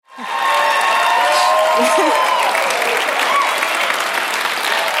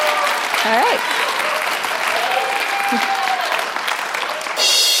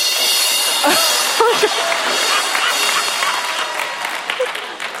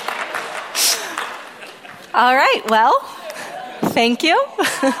All right, well, thank you.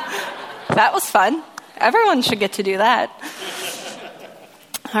 That was fun. Everyone should get to do that.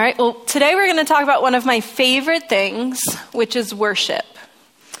 All right, well, today we're going to talk about one of my favorite things, which is worship.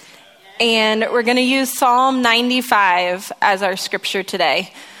 And we're going to use Psalm 95 as our scripture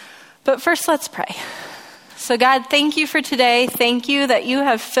today. But first, let's pray. So God, thank you for today. Thank you that you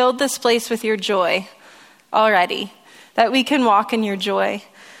have filled this place with your joy already, that we can walk in your joy.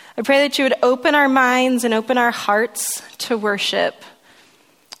 I pray that you would open our minds and open our hearts to worship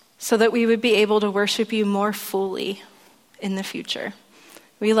so that we would be able to worship you more fully in the future.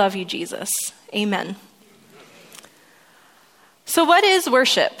 We love you, Jesus. Amen. So what is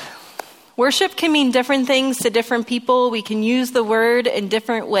worship? Worship can mean different things to different people. We can use the word in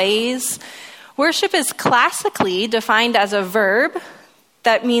different ways. Worship is classically defined as a verb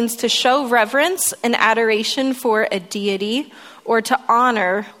that means to show reverence and adoration for a deity or to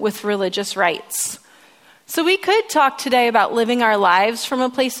honor with religious rites. So we could talk today about living our lives from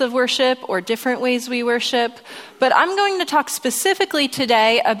a place of worship or different ways we worship, but I'm going to talk specifically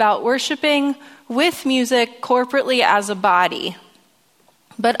today about worshiping with music corporately as a body.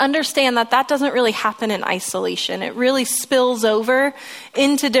 But understand that that doesn't really happen in isolation. It really spills over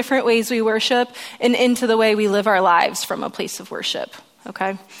into different ways we worship and into the way we live our lives from a place of worship,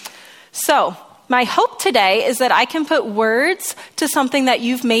 okay? So, my hope today is that I can put words to something that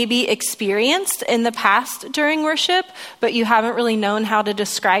you've maybe experienced in the past during worship, but you haven't really known how to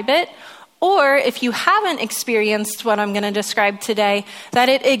describe it. Or if you haven't experienced what I'm going to describe today, that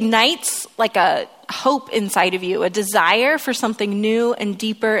it ignites like a hope inside of you, a desire for something new and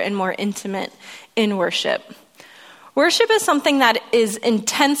deeper and more intimate in worship. Worship is something that is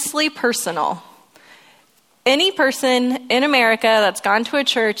intensely personal. Any person in America that's gone to a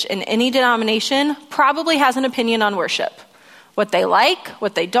church in any denomination probably has an opinion on worship. What they like,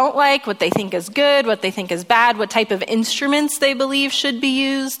 what they don't like, what they think is good, what they think is bad, what type of instruments they believe should be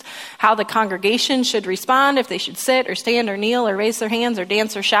used, how the congregation should respond, if they should sit or stand or kneel or raise their hands or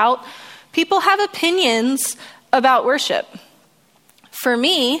dance or shout. People have opinions about worship. For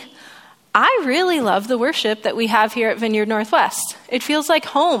me, I really love the worship that we have here at Vineyard Northwest. It feels like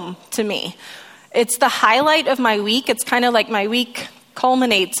home to me. It's the highlight of my week. It's kind of like my week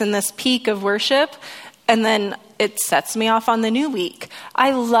culminates in this peak of worship, and then it sets me off on the new week.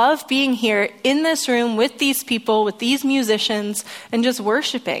 I love being here in this room with these people, with these musicians, and just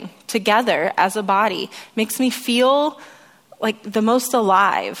worshiping together as a body. Makes me feel like the most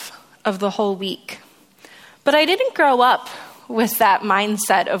alive of the whole week. But I didn't grow up with that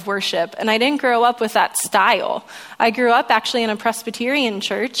mindset of worship, and I didn't grow up with that style. I grew up actually in a Presbyterian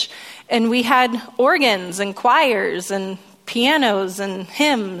church, and we had organs and choirs and pianos and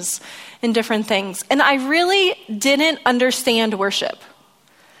hymns and different things. And I really didn't understand worship.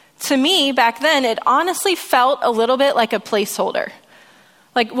 To me, back then, it honestly felt a little bit like a placeholder.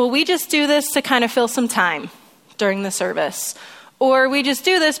 Like, well, we just do this to kind of fill some time during the service. Or we just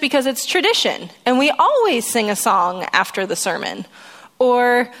do this because it's tradition, and we always sing a song after the sermon.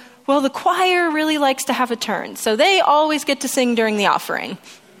 Or, well, the choir really likes to have a turn, so they always get to sing during the offering.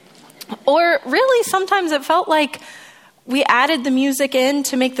 Or really, sometimes it felt like we added the music in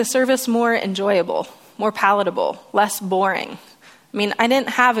to make the service more enjoyable, more palatable, less boring. I mean, I didn't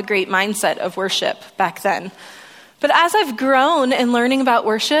have a great mindset of worship back then. But as I've grown in learning about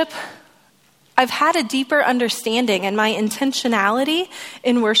worship, I've had a deeper understanding, and my intentionality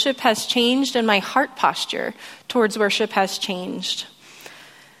in worship has changed, and my heart posture towards worship has changed.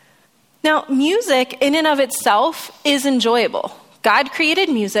 Now, music in and of itself is enjoyable. God created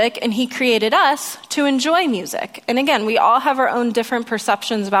music, and he created us to enjoy music. And again, we all have our own different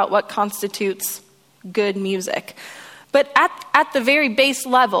perceptions about what constitutes good music. But at the very base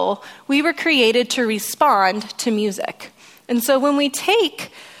level, we were created to respond to music. And so when we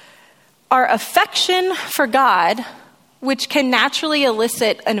take our affection for God, which can naturally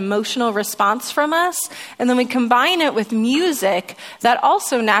elicit an emotional response from us, and then we combine it with music that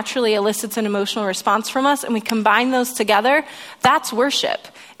also naturally elicits an emotional response from us, and we combine those together, that's worship.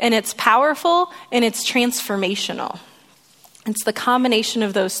 And it's powerful and it's transformational. It's the combination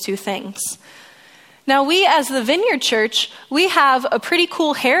of those two things. Now, we as the Vineyard Church, we have a pretty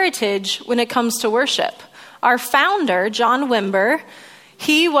cool heritage when it comes to worship. Our founder, John Wimber,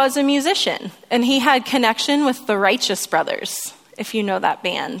 he was a musician, and he had connection with the Righteous Brothers, if you know that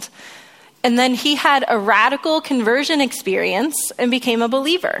band. And then he had a radical conversion experience and became a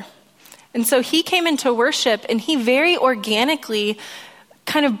believer. And so he came into worship, and he very organically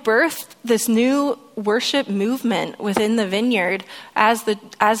kind of birthed this new worship movement within the Vineyard as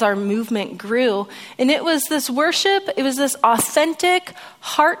our movement grew. And it was this worship, it was this authentic,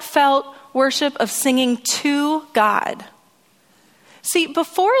 heartfelt worship of singing to God. See,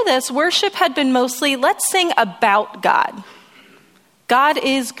 before this, worship had been mostly, let's sing about God. God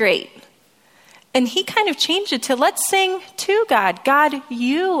is great. And he kind of changed it to, let's sing to God. God,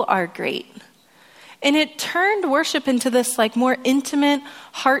 you are great. And it turned worship into this like more intimate,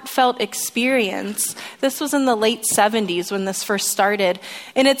 heartfelt experience. This was in the late 70s when this first started.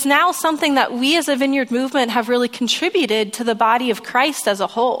 And it's now something that we as a Vineyard movement have really contributed to the body of Christ as a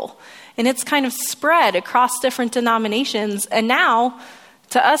whole. And it's kind of spread across different denominations. And now,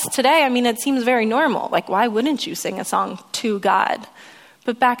 to us today, I mean, it seems very normal. Like, why wouldn't you sing a song to God?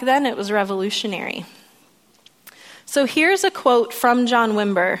 But back then, it was revolutionary. So here's a quote from John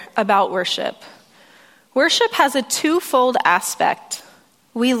Wimber about worship. Worship has a twofold aspect.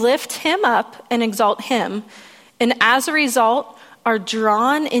 We lift him up and exalt him, and as a result, are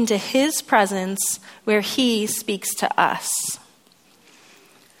drawn into his presence where he speaks to us.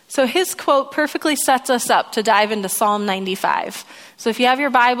 So his quote perfectly sets us up to dive into Psalm 95. So if you have your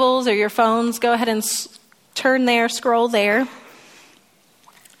Bibles or your phones, go ahead and turn there, scroll there.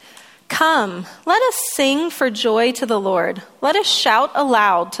 Come, let us sing for joy to the Lord. Let us shout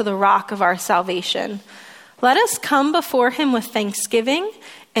aloud to the rock of our salvation. Let us come before him with thanksgiving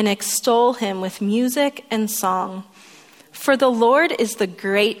and extol him with music and song. For the Lord is the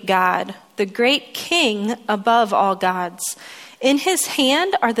great God, the great King above all gods. In his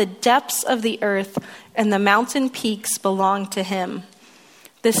hand are the depths of the earth, and the mountain peaks belong to him.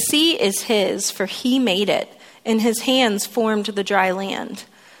 The sea is his, for he made it, and his hands formed the dry land.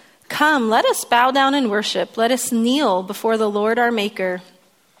 Come, let us bow down and worship. Let us kneel before the Lord our Maker.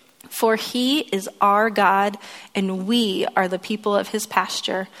 For he is our God, and we are the people of his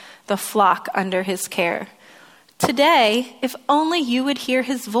pasture, the flock under his care. Today, if only you would hear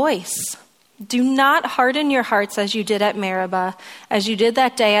his voice. Do not harden your hearts as you did at Meribah, as you did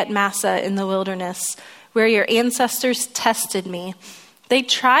that day at Massah in the wilderness, where your ancestors tested me. They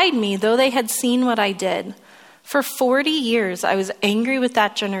tried me, though they had seen what I did. For 40 years I was angry with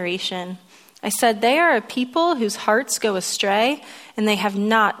that generation. I said, they are a people whose hearts go astray, and they have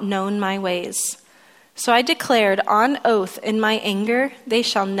not known my ways. So I declared on oath in my anger, they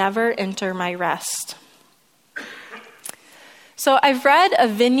shall never enter my rest. So I've read a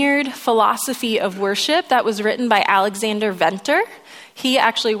Vineyard philosophy of worship that was written by Alexander Venter. He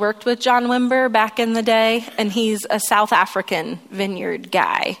actually worked with John Wimber back in the day, and he's a South African Vineyard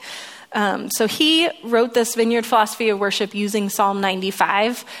guy. So he wrote this Vineyard philosophy of worship using Psalm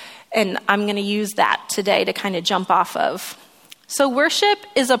 95, and I'm going to use that today to kind of jump off of. So worship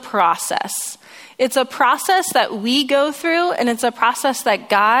is a process. It's a process that we go through, and it's a process that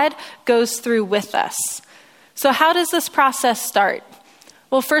God goes through with us. So how does this process start?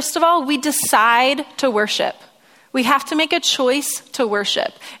 Well, first of all, we decide to worship. We have to make a choice to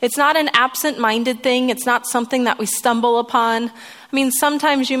worship. It's not an absent-minded thing. It's not something that we stumble upon. I mean,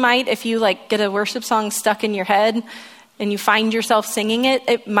 sometimes you might, if you get a worship song stuck in your head and you find yourself singing it,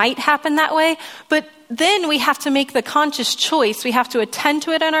 it might happen that way. But then we have to make the conscious choice. We have to attend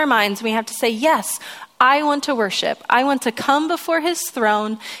to it in our minds. We have to say, yes, I want to worship. I want to come before his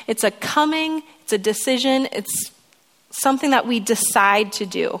throne. It's a coming, it's a decision. It's something that we decide to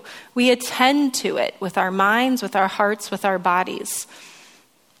do. We attend to it with our minds, with our hearts, with our bodies.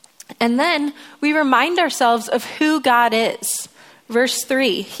 And then we remind ourselves of who God is. Verse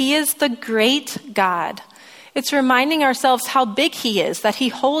 3, he is the great God. It's reminding ourselves how big he is, that he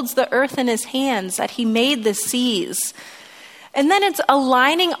holds the earth in his hands, that he made the seas. And then it's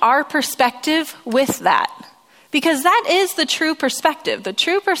aligning our perspective with that. Because that is the true perspective. The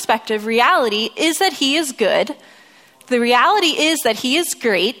true perspective, reality, is that he is good. The reality is that he is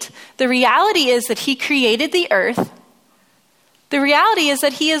great. The reality is that he created the earth. The reality is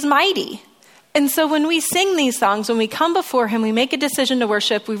that he is mighty. And so when we sing these songs, when we come before him, we make a decision to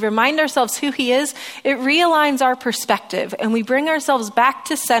worship, we remind ourselves who he is, it realigns our perspective, and we bring ourselves back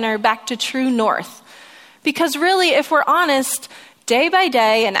to center, back to true north. Because really, if we're honest, day by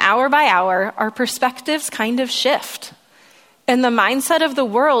day and hour by hour, our perspectives kind of shift. And the mindset of the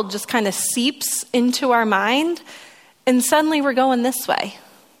world just kind of seeps into our mind, and suddenly we're going this way,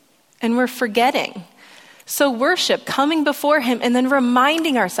 and we're forgetting. So worship, coming before him, and then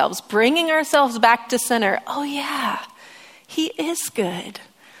reminding ourselves, bringing ourselves back to center. Oh yeah, he is good.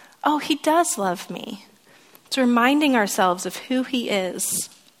 Oh, he does love me. It's reminding ourselves of who he is.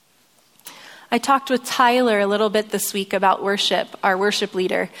 I talked with Tyler a little bit this week about worship, our worship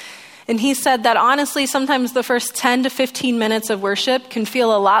leader. And he said that honestly, sometimes the first 10 to 15 minutes of worship can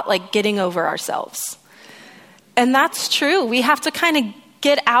feel a lot like getting over ourselves. And that's true. We have to kind of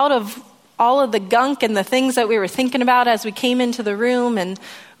get out of all of the gunk and the things that we were thinking about as we came into the room, and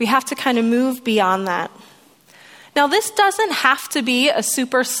we have to kind of move beyond that. Now, this doesn't have to be a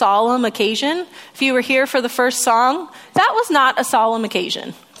super solemn occasion. If you were here for the first song, that was not a solemn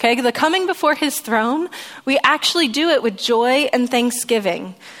occasion. Okay, the coming before his throne, we actually do it with joy and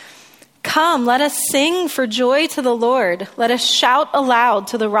thanksgiving. Come, let us sing for joy to the Lord. Let us shout aloud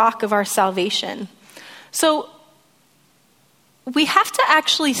to the rock of our salvation. So we have to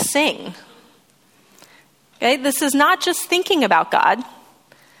actually sing. Okay, this is not just thinking about God,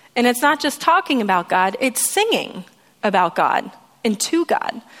 and it's not just talking about God, it's singing about God and to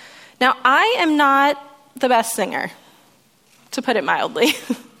God. Now, I am not the best singer, to put it mildly.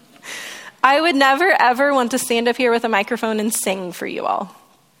 I would never, ever want to stand up here with a microphone and sing for you all.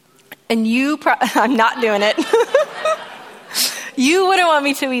 And I'm not doing it. You wouldn't want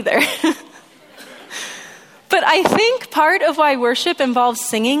me to either. But I think part of why worship involves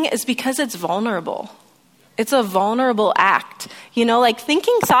singing is because it's vulnerable. It's a vulnerable act. You know, like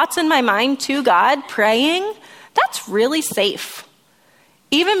thinking thoughts in my mind to God, praying, that's really safe.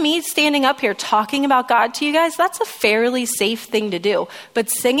 Even me standing up here talking about God to you guys, that's a fairly safe thing to do. But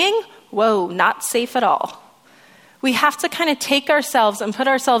singing, whoa, not safe at all. We have to kind of take ourselves and put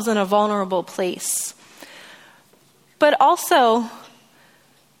ourselves in a vulnerable place. But also,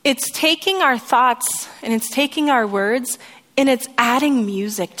 it's taking our thoughts and it's taking our words and it's adding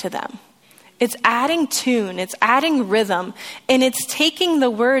music to them. It's adding tune, it's adding rhythm, and it's taking the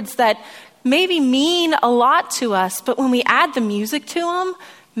words that maybe mean a lot to us, but when we add the music to them,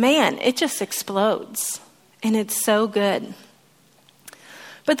 man, it just explodes. And it's so good.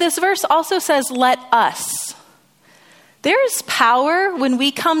 But this verse also says, let us. There's power when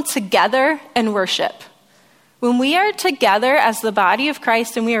we come together and worship. When we are together as the body of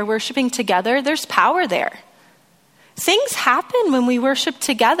Christ and we are worshiping together, there's power there. Things happen when we worship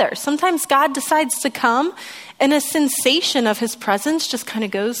together. Sometimes God decides to come and a sensation of his presence just kind of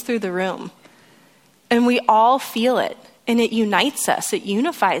goes through the room. And we all feel it. And it unites us. It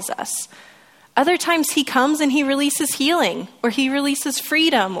unifies us. Other times he comes and he releases healing, or he releases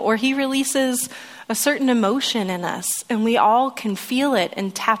freedom, or he releases a certain emotion in us. And we all can feel it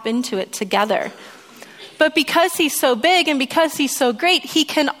and tap into it together. But because he's so big and because he's so great, he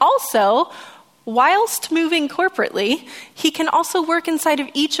can also, whilst moving corporately, he can also work inside of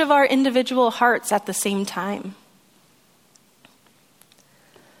each of our individual hearts at the same time.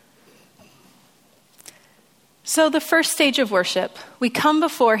 So the first stage of worship, we come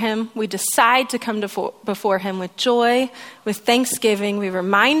before him, we decide to come before him with joy, with thanksgiving. We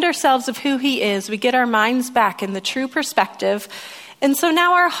remind ourselves of who he is. We get our minds back in the true perspective. And so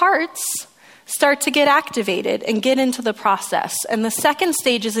now our hearts start to get activated and get into the process. And the second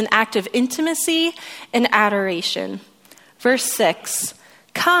stage is an act of intimacy and adoration. Verse 6,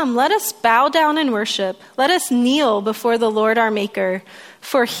 come, let us bow down and worship. Let us kneel before the Lord our Maker,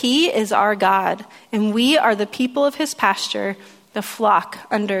 for he is our God, and we are the people of his pasture, the flock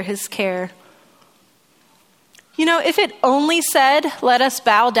under his care. You know, if it only said, let us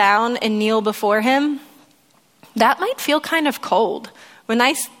bow down and kneel before him, that might feel kind of cold. When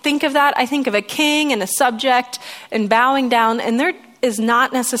I think of that, I think of a king and a subject and bowing down, and there is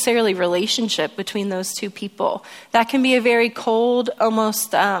not necessarily relationship between those two people. That can be a very cold,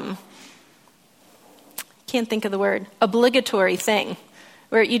 almost, can't think of the word, obligatory thing,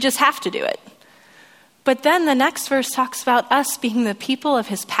 where you just have to do it. But then the next verse talks about us being the people of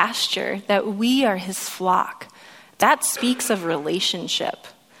his pasture, that we are his flock. That speaks of relationship.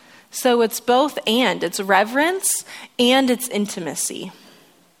 So it's both and. It's reverence and it's intimacy.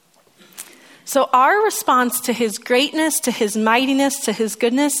 So our response to his greatness, to his mightiness, to his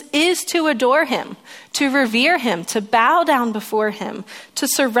goodness is to adore him, to revere him, to bow down before him, to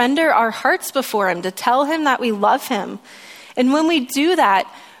surrender our hearts before him, to tell him that we love him. And when we do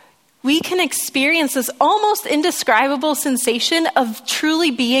that, we can experience this almost indescribable sensation of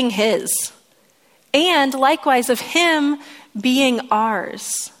truly being his, and likewise of him being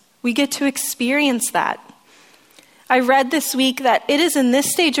ours. We get to experience that. I read this week that it is in this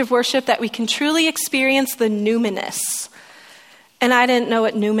stage of worship that we can truly experience the numinous. And I didn't know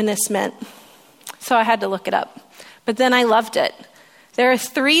what numinous meant, so I had to look it up. But then I loved it. There are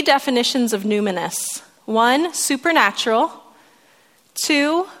 3 definitions of numinous. 1, supernatural.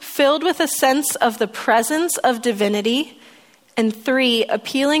 2, filled with a sense of the presence of divinity. And 3,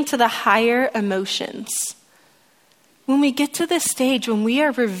 appealing to the higher emotions. When we get to this stage, when we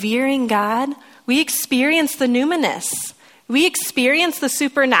are revering God, we experience the numinous. We experience the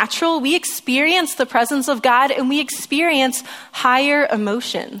supernatural, we experience the presence of God, and we experience higher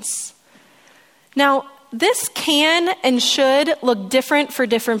emotions. Now, this can and should look different for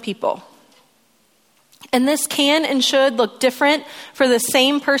different people. And this can and should look different for the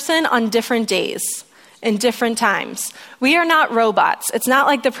same person on different days and different times. We are not robots. It's not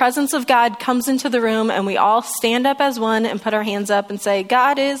like the presence of God comes into the room and we all stand up as one and put our hands up and say,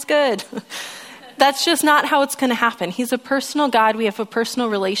 God is good. That's just not how it's going to happen. He's a personal God. We have a personal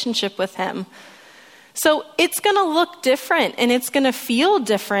relationship with him. So it's going to look different and it's going to feel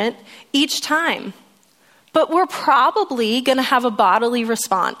different each time. But we're probably going to have a bodily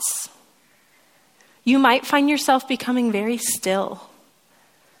response. You might find yourself becoming very still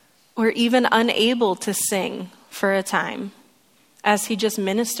or even unable to sing for a time as he just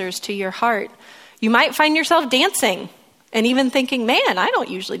ministers to your heart. You might find yourself dancing and even thinking, man, I don't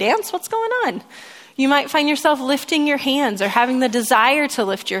usually dance. What's going on? You might find yourself lifting your hands or having the desire to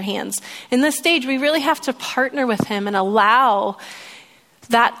lift your hands. In this stage, we really have to partner with him and allow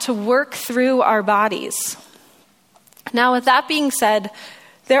that to work through our bodies. Now, with that being said,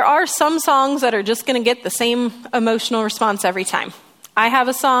 there are some songs that are just going to get the same emotional response every time. I have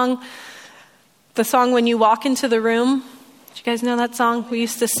a song, the song When You Walk Into the Room. Do you guys know that song? We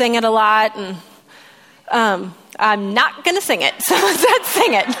used to sing it a lot, and I'm not going to sing it. Someone said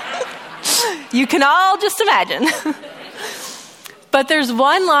sing it. You can all just imagine. But there's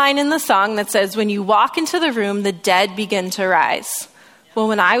one line in the song that says, when you walk into the room, the dead begin to rise. Well,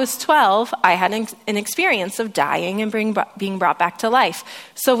 when I was 12, I had an experience of dying and being brought back to life.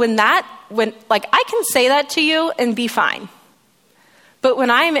 So when I can say that to you and be fine. But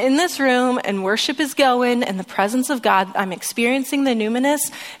when I'm in this room and worship is going and the presence of God, I'm experiencing the numinous,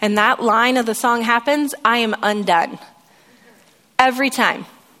 and that line of the song happens, I am undone. Every time.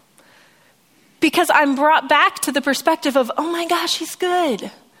 Because I'm brought back to the perspective of, oh my gosh, he's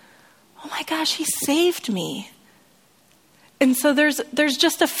good. Oh my gosh, he saved me. And so there's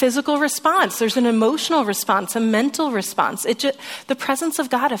just a physical response. There's an emotional response, a mental response. The presence of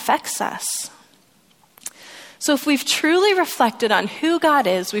God affects us. So if we've truly reflected on who God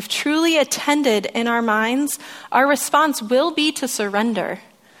is, we've truly attended in our minds, our response will be to surrender.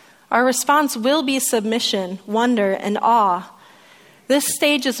 Our response will be submission, wonder, and awe. This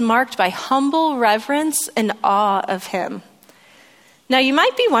stage is marked by humble reverence and awe of him. Now you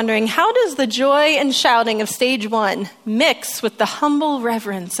might be wondering, how does the joy and shouting of stage 1 mix with the humble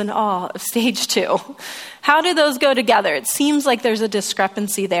reverence and awe of stage 2? How do those go together? It seems like there's a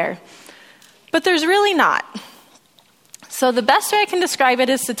discrepancy there. But there's really not. So the best way I can describe it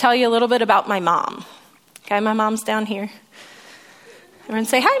is to tell you a little bit about my mom. Okay, my mom's down here. Everyone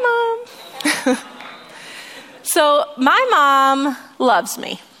say, hi, Mom. So my mom loves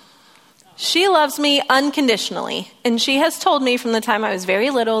me. She loves me unconditionally. And she has told me from the time I was very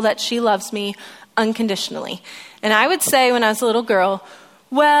little that she loves me unconditionally. And I would say when I was a little girl,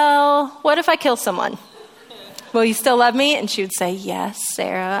 well, what if I kill someone? Will you still love me? And she would say, yes,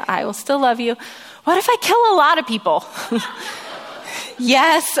 Sarah, I will still love you. What if I kill a lot of people?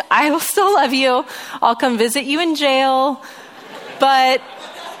 Yes, I will still love you. I'll come visit you in jail, but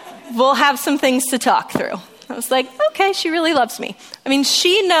we'll have some things to talk through. I was like, okay, she really loves me. I mean,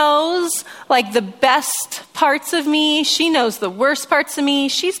 she knows like the best parts of me. She knows the worst parts of me.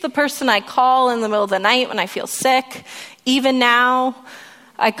 She's the person I call in the middle of the night when I feel sick. Even now,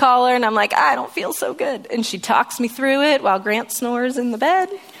 I call her and I'm like, I don't feel so good. And she talks me through it while Grant snores in the bed.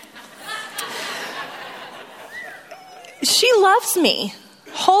 She loves me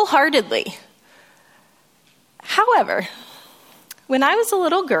wholeheartedly. However, when I was a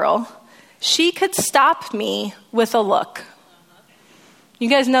little girl, she could stop me with a look. You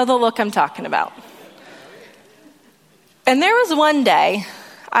guys know the look I'm talking about. And there was one day,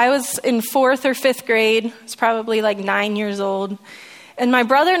 I was in 4th or 5th grade. I was probably like 9 years old. And my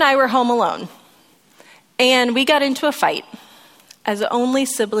brother and I were home alone. And we got into a fight, as only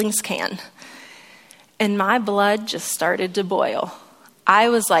siblings can. And my blood just started to boil. I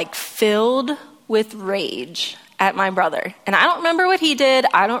was like filled with rage at my brother. And I don't remember what he did.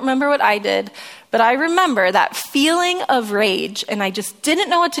 I don't remember what I did. But I remember that feeling of rage, and I just didn't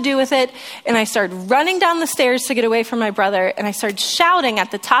know what to do with it. And I started running down the stairs to get away from my brother, and I started shouting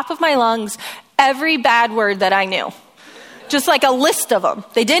at the top of my lungs every bad word that I knew. Just like a list of them.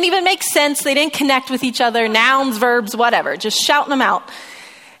 They didn't even make sense. They didn't connect with each other. Nouns, verbs, whatever. Just shouting them out.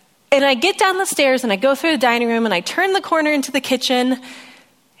 And I get down the stairs, and I go through the dining room, and I turn the corner into the kitchen,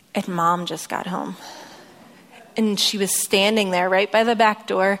 and Mom just got home. And she was standing there right by the back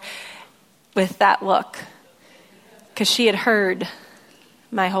door with that look, because she had heard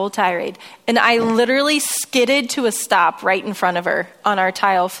my whole tirade. And I literally skidded to a stop right in front of her on our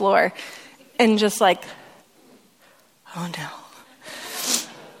tile floor and just like, oh no.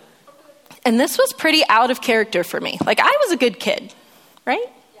 And this was pretty out of character for me. Like, I was a good kid, right?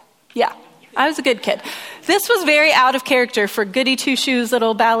 Yeah, I was a good kid. This was very out of character for goody two-shoes,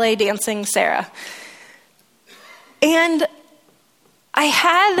 little ballet dancing Sarah. And I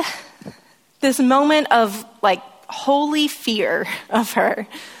had this moment of like holy fear of her.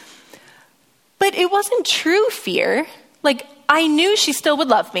 But it wasn't true fear. Like, I knew she still would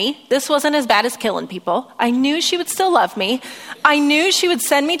love me. This wasn't as bad as killing people. I knew she would still love me. I knew she would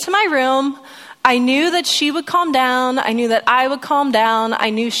send me to my room. I knew that she would calm down. I knew that I would calm down.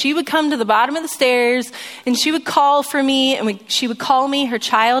 I knew she would come to the bottom of the stairs and she would call for me, and she would call me her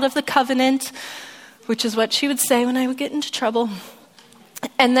child of the covenant, which is what she would say when I would get into trouble.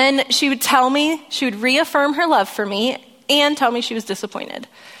 And then she would tell me, she would reaffirm her love for me and tell me she was disappointed.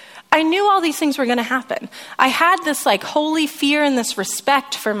 I knew all these things were going to happen. I had this like holy fear and this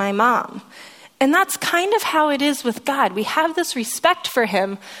respect for my mom. And that's kind of how it is with God. We have this respect for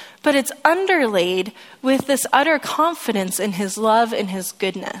him, but it's underlaid with this utter confidence in his love and his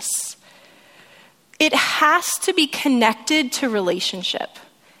goodness. It has to be connected to relationship.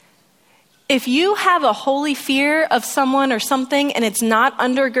 If you have a holy fear of someone or something and it's not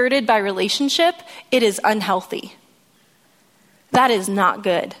undergirded by relationship, it is unhealthy. That is not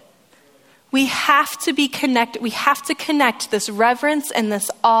good. We have to be connected. We have to connect this reverence and this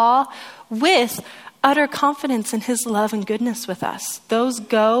awe with utter confidence in his love and goodness with us. Those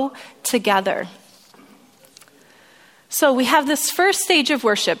go together. So we have this first stage of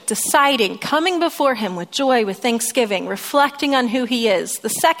worship, deciding, coming before him with joy, with thanksgiving, reflecting on who he is. The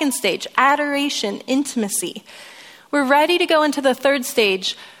second stage, adoration, intimacy. We're ready to go into the third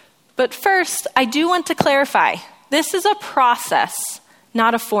stage. But first, I do want to clarify, this is a process,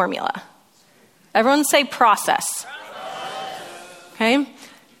 not a formula. Everyone say process. Okay?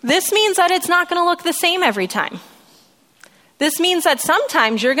 This means that it's not going to look the same every time. This means that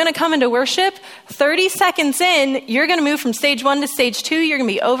sometimes you're going to come into worship, 30 seconds in, you're going to move from stage 1 to stage 2, you're going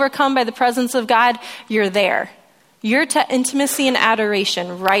to be overcome by the presence of God, you're there. You're to intimacy and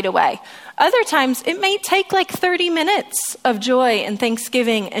adoration right away. Other times, it may take like 30 minutes of joy and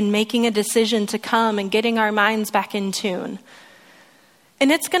thanksgiving and making a decision to come and getting our minds back in tune.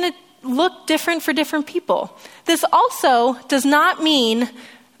 And it's going to look different for different people. This also does not mean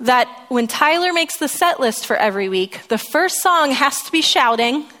that when Tyler makes the set list for every week, the first song has to be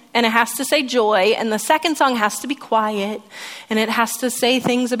shouting and it has to say joy, and the second song has to be quiet and it has to say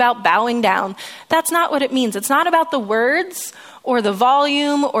things about bowing down. That's not what it means. It's not about the words or the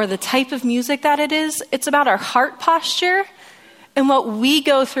volume or the type of music that it is. It's about our heart posture and what we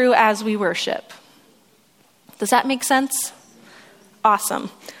go through as we worship. Does that make sense?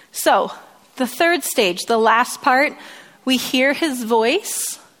 Awesome. So, the third stage, the last part, we hear his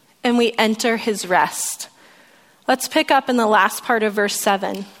voice and we enter his rest. Let's pick up in the last part of verse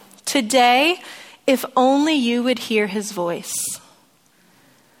 7. Today, if only you would hear his voice.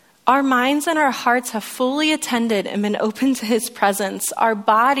 Our minds and our hearts have fully attended and been open to his presence. Our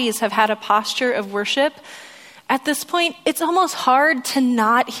bodies have had a posture of worship. At this point, it's almost hard to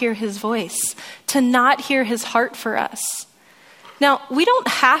not hear his voice, to not hear his heart for us. Now, we don't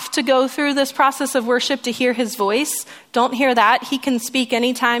have to go through this process of worship to hear his voice. Don't hear that. He can speak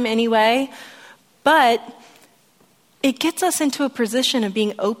anytime, anyway. But it gets us into a position of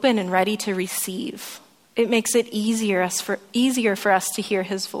being open and ready to receive. It makes it easier for us to hear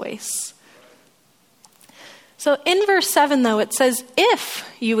his voice. So in verse 7, though, it says, if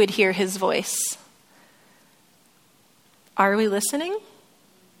you would hear his voice. Are we listening?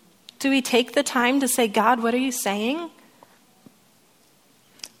 Do we take the time to say, God, what are you saying?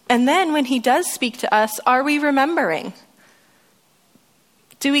 And then when he does speak to us, are we remembering?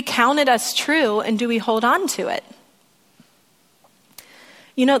 Do we count it as true and do we hold on to it?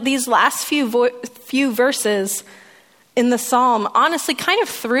 You know, these last few verses in the psalm honestly kind of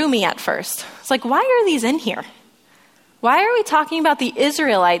threw me at first. It's like, why are these in here? Why are we talking about the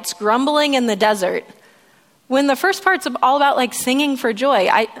Israelites grumbling in the desert when the first part's all about like singing for joy?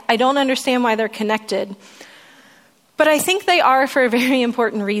 I don't understand why they're connected. But I think they are for a very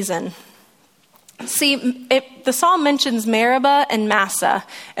important reason. See, the psalm mentions Meribah and Massah,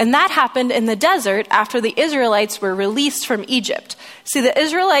 and that happened in the desert after the Israelites were released from Egypt. See, the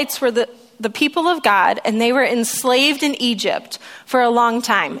Israelites were the people of God, and they were enslaved in Egypt for a long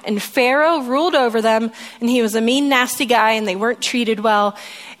time. And Pharaoh ruled over them, and he was a mean, nasty guy, and they weren't treated well.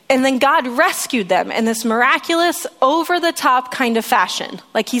 And then God rescued them in this miraculous, over-the-top kind of fashion.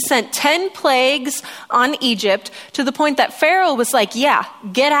 Like he sent 10 plagues on Egypt to the point that Pharaoh was like, yeah,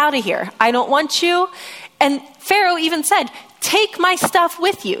 get out of here. I don't want you. And Pharaoh even said, take my stuff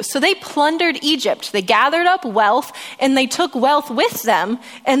with you. So they plundered Egypt. They gathered up wealth, and they took wealth with them,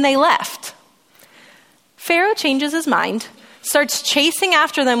 and they left. Pharaoh changes his mind, starts chasing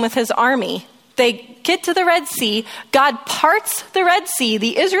after them with his army. They get to the Red Sea. God parts the Red Sea.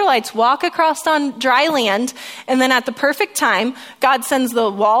 The Israelites walk across on dry land. And then at the perfect time, God sends the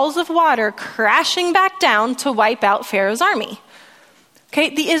walls of water crashing back down to wipe out Pharaoh's army.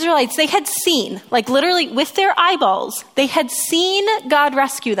 Okay, the Israelites, they had seen, like literally with their eyeballs, they had seen God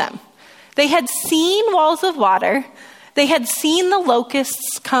rescue them. They had seen walls of water. They had seen the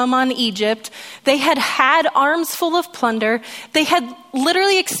locusts come on Egypt. They had had arms full of plunder. They had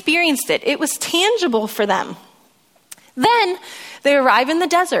literally experienced it. It was tangible for them. Then they arrive in the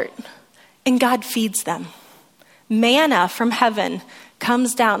desert, and God feeds them. Manna from heaven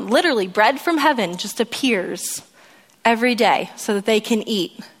comes down. Literally, bread from heaven just appears every day so that they can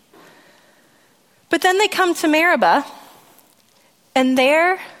eat. But then they come to Meribah, and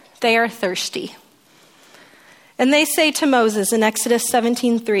there they are thirsty. And they say to Moses in Exodus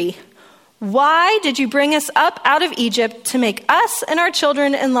 17:3, why did you bring us up out of Egypt to make us and our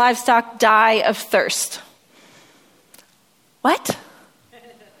children and livestock die of thirst? What?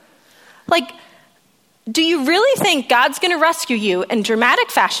 Like, do you really think God's going to rescue you in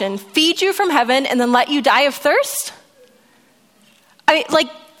dramatic fashion, feed you from heaven, and then let you die of thirst? I mean, like,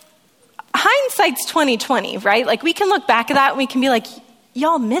 hindsight's 20/20, right? Like, we can look back at that and we can be like,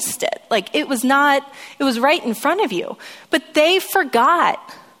 y'all missed it. Like, it was right in front of you. But they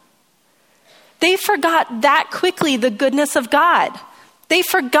forgot. They forgot that quickly the goodness of God. They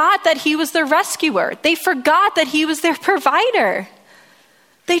forgot that he was their rescuer. They forgot that he was their provider.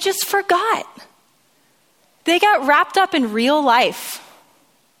 They just forgot. They got wrapped up in real life.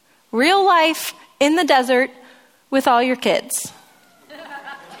 Real life in the desert with all your kids.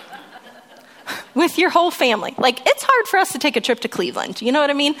 With your whole family. Like, it's hard for us to take a trip to Cleveland. You know what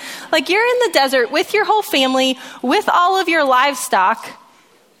I mean? Like, you're in the desert with your whole family, with all of your livestock,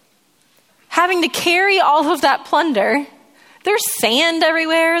 having to carry all of that plunder. There's sand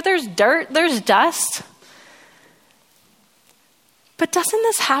everywhere. There's dirt. There's dust. But doesn't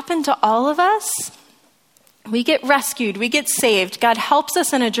this happen to all of us? We get rescued. We get saved. God helps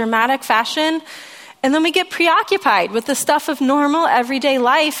us in a dramatic fashion. And then we get preoccupied with the stuff of normal everyday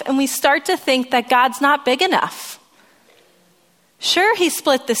life, and we start to think that God's not big enough. Sure, he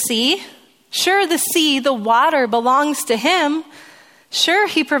split the sea. Sure, the sea, the water belongs to him. Sure,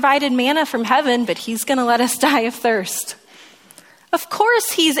 he provided manna from heaven, but he's going to let us die of thirst. Of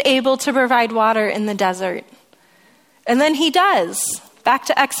course, he's able to provide water in the desert. And then he does. Back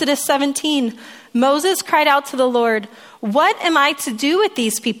to Exodus 17. Moses cried out to the Lord, what am I to do with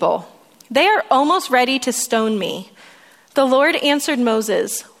these people? They are almost ready to stone me. The Lord answered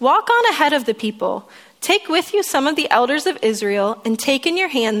Moses, walk on ahead of the people. Take with you some of the elders of Israel, and take in your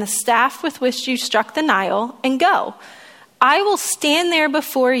hand the staff with which you struck the Nile, and go. I will stand there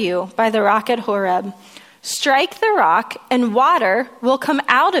before you by the rock at Horeb. Strike the rock, and water will come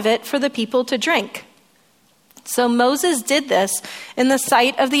out of it for the people to drink. So Moses did this in the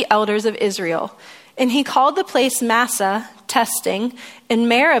sight of the elders of Israel. And he called the place Massah, testing, and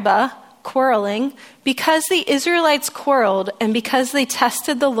Meribah, quarreling, because the Israelites quarreled and because they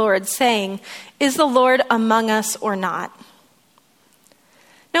tested the Lord, saying, is the Lord among us or not?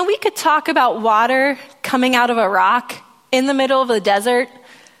 Now, we could talk about water coming out of a rock in the middle of the desert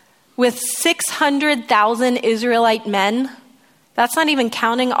with 600,000 Israelite men. That's not even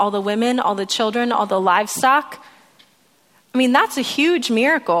counting all the women, all the children, all the livestock. I mean, that's a huge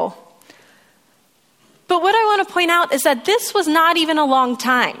miracle. But what I want to point out is that this was not even a long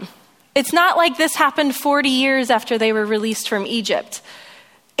time. It's not like this happened 40 years after they were released from Egypt.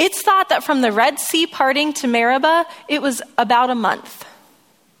 It's thought that from the Red Sea parting to Meribah, it was about a month.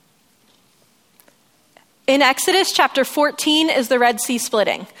 In Exodus chapter 14 is the Red Sea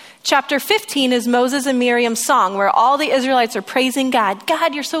splitting. Chapter 15 is Moses and Miriam's song, where all the Israelites are praising God.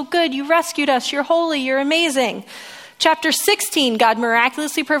 God, you're so good. You rescued us. You're holy. You're amazing. Chapter 16, God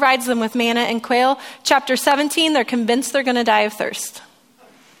miraculously provides them with manna and quail. Chapter 17, they're convinced they're going to die of thirst.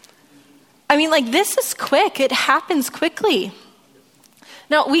 I mean, like, this is quick. It happens quickly.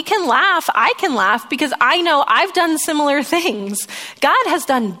 Now, we can laugh. I can laugh because I know I've done similar things. God has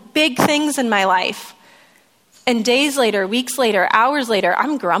done big things in my life. And days later, weeks later, hours later,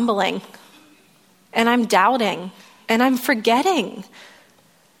 I'm grumbling. and I'm doubting and I'm forgetting.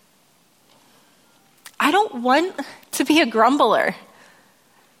 I don't want to be a grumbler.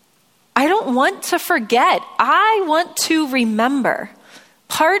 I don't want to forget. I want to remember.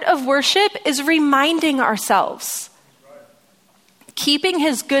 Part of worship is reminding ourselves. Keeping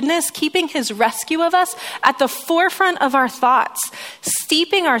his goodness, keeping his rescue of us at the forefront of our thoughts,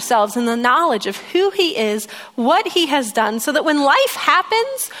 steeping ourselves in the knowledge of who he is, what he has done, so that when life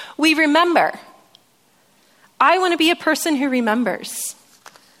happens, we remember. I want to be a person who remembers.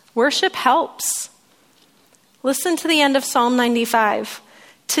 Worship helps. Listen to the end of Psalm 95.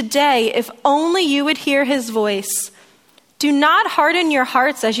 Today, if only you would hear his voice, do not harden your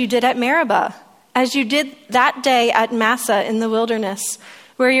hearts as you did at Meribah, as you did that day at Massah in the wilderness,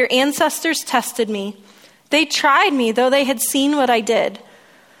 where your ancestors tested me. They tried me, though they had seen what I did.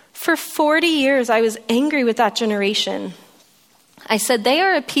 For 40 years I was angry with that generation. I said, they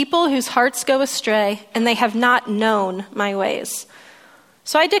are a people whose hearts go astray, and they have not known my ways.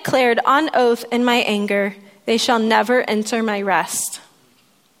 So I declared on oath in my anger, they shall never enter my rest.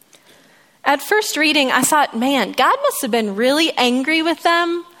 At first reading, I thought, man, God must have been really angry with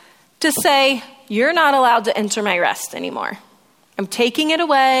them to say, you're not allowed to enter my rest anymore. I'm taking it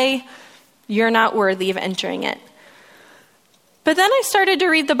away. You're not worthy of entering it. But then I started to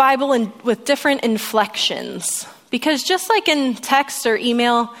read the Bible with different inflections. Because just like in text or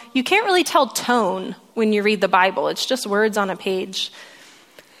email, you can't really tell tone when you read the Bible. It's just words on a page.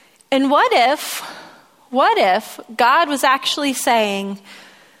 And what if God was actually saying,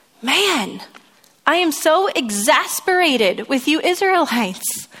 man, I am so exasperated with you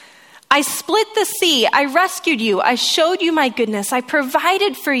Israelites. I split the sea. I rescued you. I showed you my goodness. I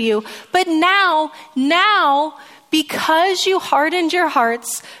provided for you. But now, because you hardened your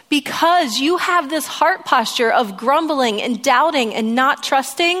hearts, because you have this heart posture of grumbling and doubting and not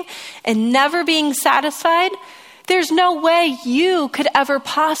trusting and never being satisfied, there's no way you could ever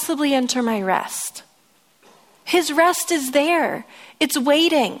possibly enter my rest. His rest is there. It's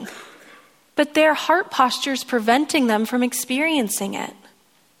waiting. But their heart posture is preventing them from experiencing it.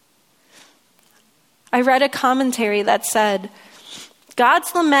 I read a commentary that said,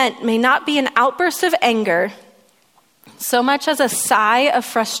 God's lament may not be an outburst of anger so much as a sigh of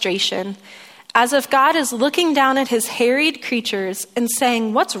frustration, as if God is looking down at his harried creatures and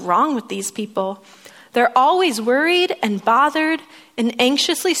saying, what's wrong with these people? They're always worried and bothered and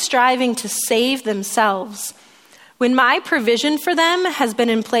anxiously striving to save themselves, when my provision for them has been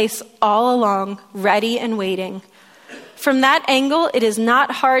in place all along, ready and waiting. From that angle, it is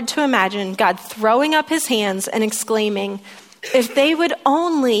not hard to imagine God throwing up his hands and exclaiming, if they would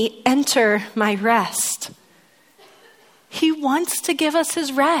only enter my rest. He wants to give us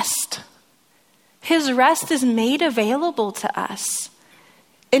his rest. His rest is made available to us.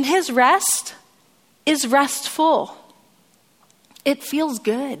 And his rest is restful. It feels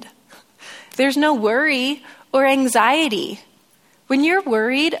good. There's no worry or anxiety. When you're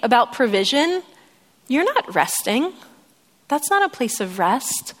worried about provision, you're not resting. That's not a place of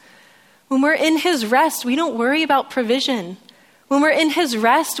rest. When we're in his rest, we don't worry about provision. When we're in his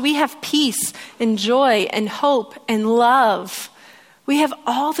rest, we have peace and joy and hope and love. We have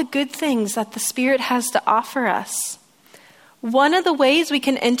all the good things that the Spirit has to offer us. One of the ways we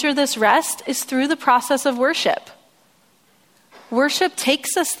can enter this rest is through the process of worship. Worship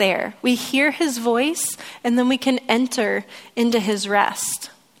takes us there. We hear his voice, and then we can enter into his rest.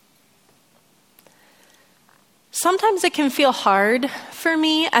 Sometimes it can feel hard for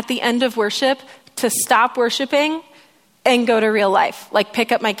me at the end of worship to stop worshiping and go to real life, like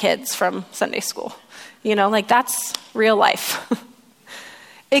pick up my kids from Sunday school. That's real life.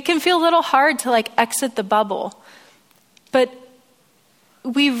 It can feel a little hard to exit the bubble. But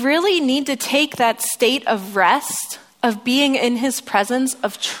we really need to take that state of rest, of being in his presence,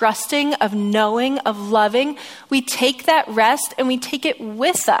 of trusting, of knowing, of loving. We take that rest and we take it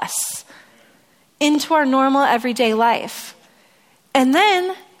with us into our normal everyday life. And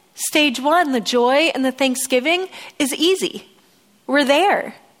then stage one, the joy and the thanksgiving, is easy. We're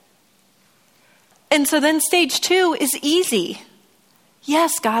there. And so then stage two is easy.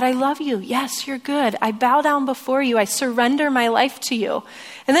 Yes, God, I love you. Yes, you're good. I bow down before you. I surrender my life to you.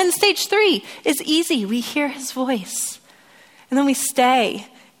 And then stage three is easy. We hear his voice. And then we stay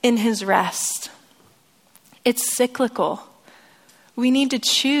in his rest. It's cyclical. We need to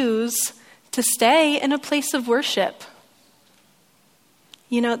choose to stay in a place of worship.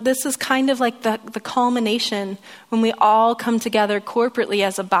 This is kind of like the culmination when we all come together corporately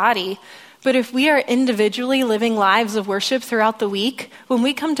as a body. But if we are individually living lives of worship throughout the week, when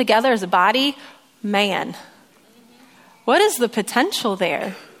we come together as a body, man, what is the potential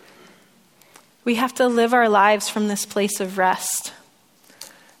there? We have to live our lives from this place of rest.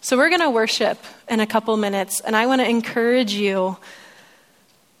 So we're going to worship in a couple minutes, and I want to encourage you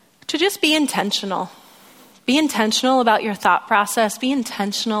to just be intentional. Be intentional about your thought process. Be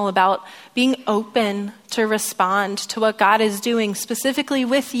intentional about being open to respond to what God is doing specifically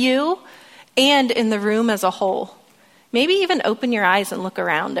with you and in the room as a whole. Maybe even open your eyes and look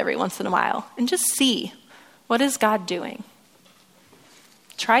around every once in a while and just see, what is God doing?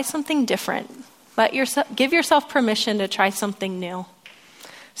 Try something different. Give yourself permission to try something new.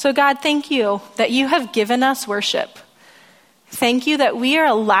 So God, thank you that you have given us worship. Thank you that we are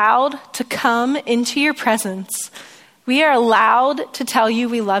allowed to come into your presence. We are allowed to tell you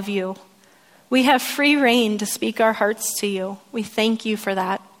we love you. We have free rein to speak our hearts to you. We thank you for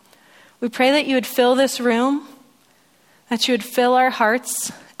that. We pray that you would fill this room, that you would fill our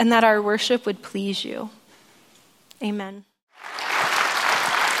hearts, and that our worship would please you. Amen.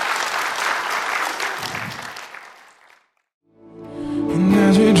 And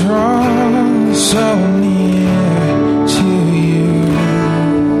as we draw so